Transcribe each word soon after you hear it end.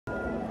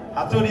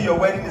I told you your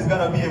wedding is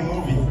gonna be a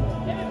movie.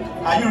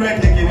 Are you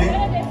ready, Ekene?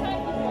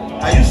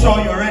 Are you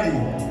sure you're ready?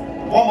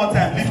 One more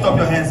time, lift up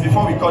your hands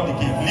before we cut the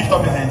cake. Lift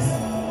up your hands.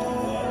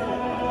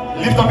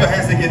 Lift up your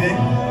hands, Ekene.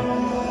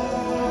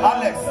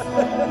 Alex,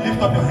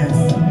 lift up your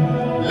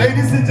hands.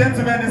 Ladies and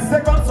gentlemen, the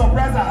second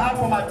surprise I have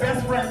for my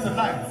best friend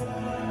tonight.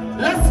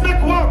 Let's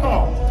make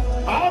welcome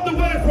all the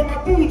way from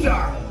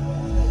Abuja,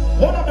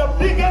 one of the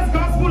biggest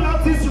gospel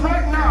artists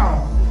right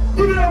now.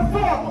 Give it up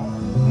for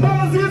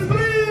Moses,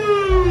 please.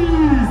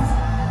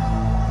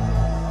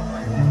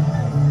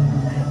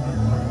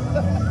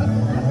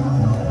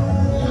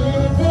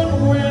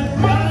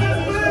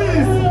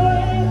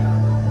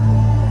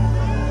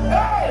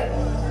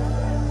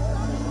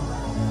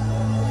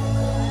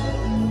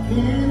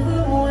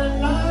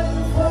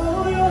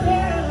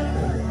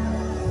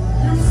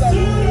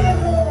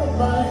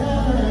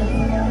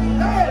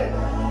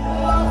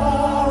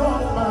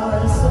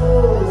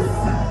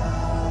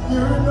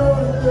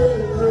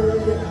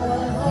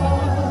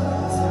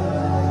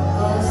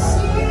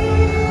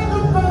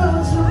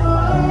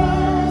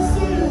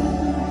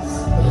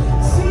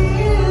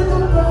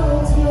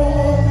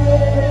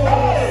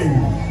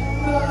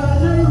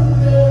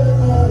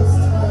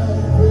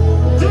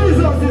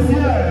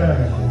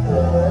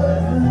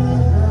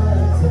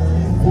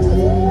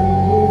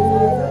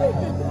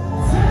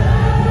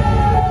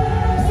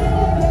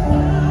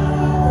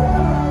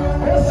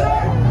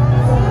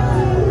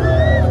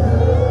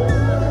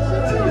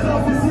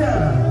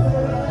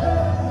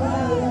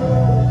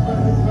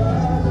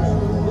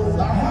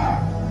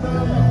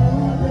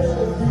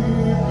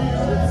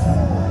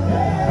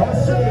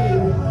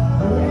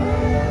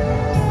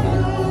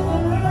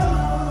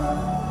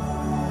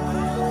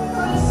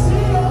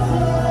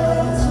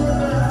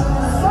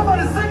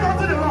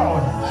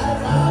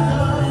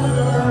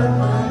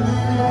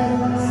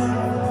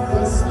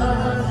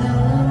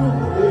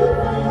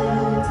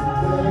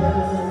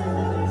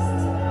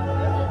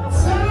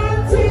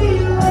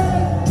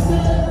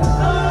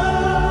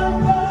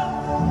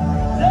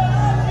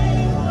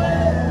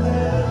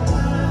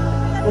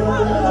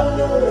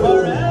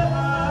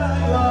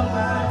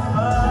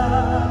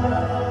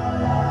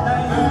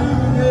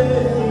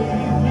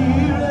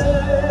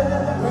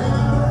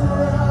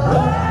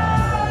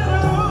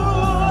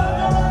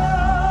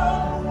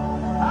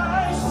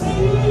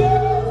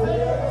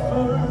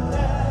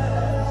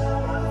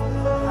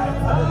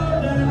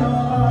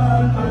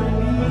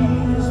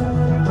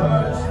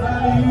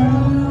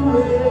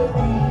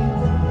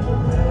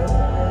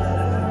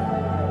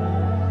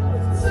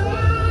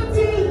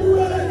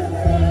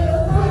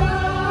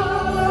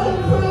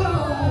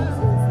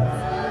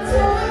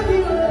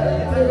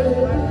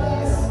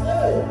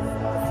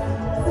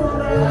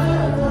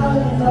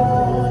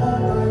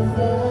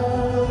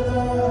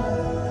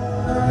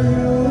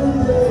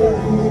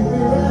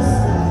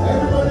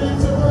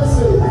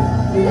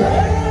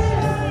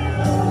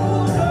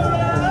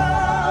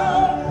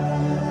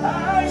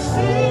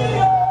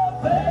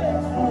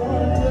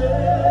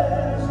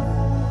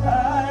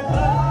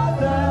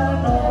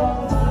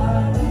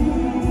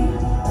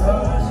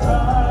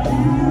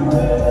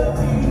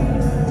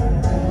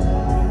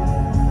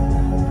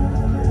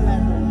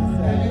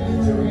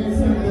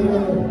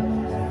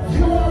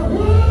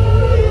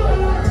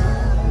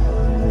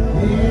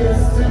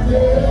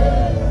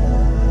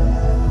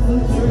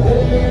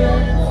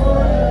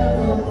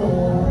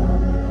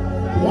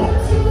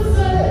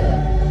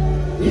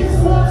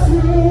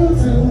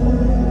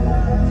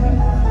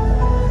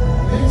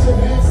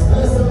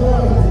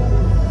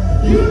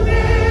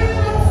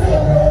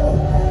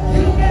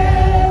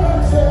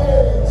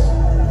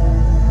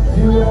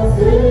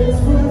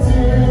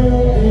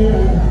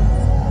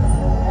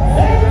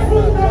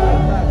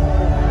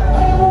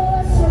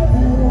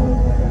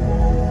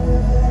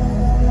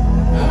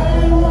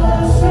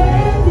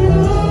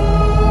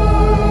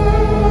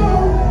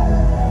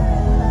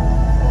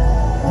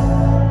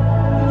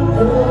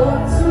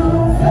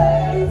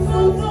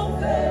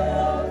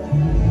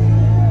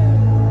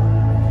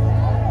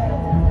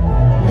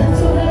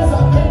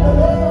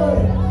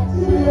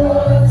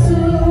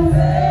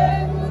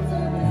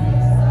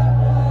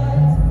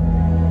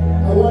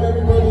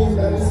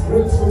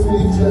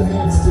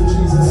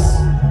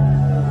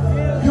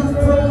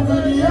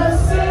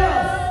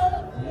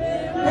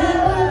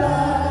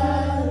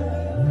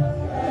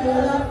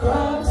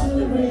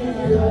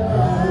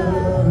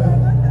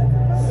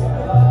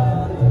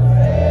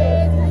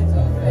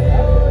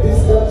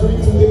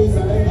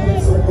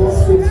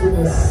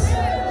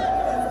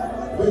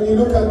 When you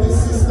look at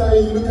this sister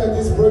and you look at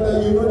this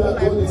brother, you know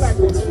that God is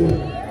faithful.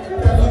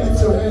 Can you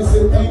lift your hands and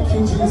say thank you,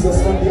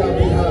 Jesus, on their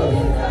behalf?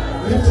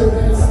 Lift your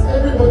hands.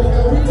 Everybody,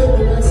 can we take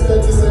the next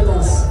 30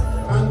 seconds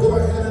and go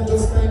ahead and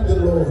just thank the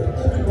Lord?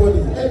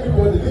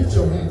 Everybody, lift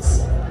your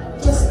hands.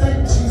 Just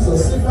thank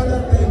Jesus. Say, Father,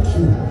 thank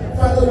you.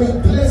 Father, we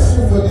bless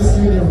you for this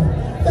union.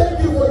 Thank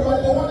you for you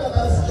are the one that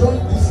has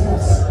joined this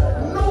house.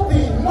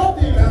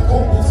 Nothing can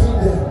come between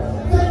them.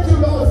 Thank you,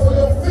 Lord, for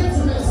your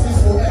faithfulness is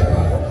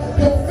forever.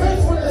 Your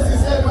faithfulness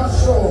is ever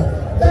sure.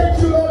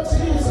 Thank you, Lord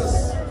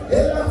Jesus.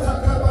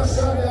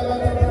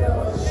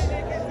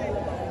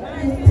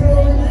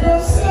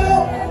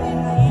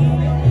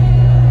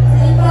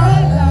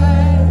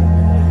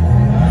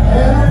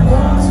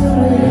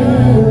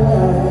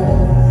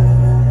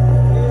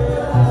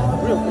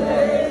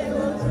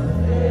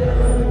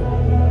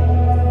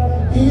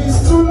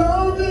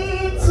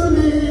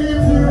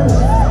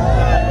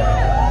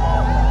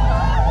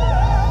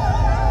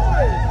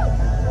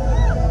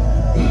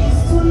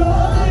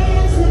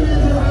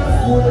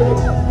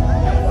 way.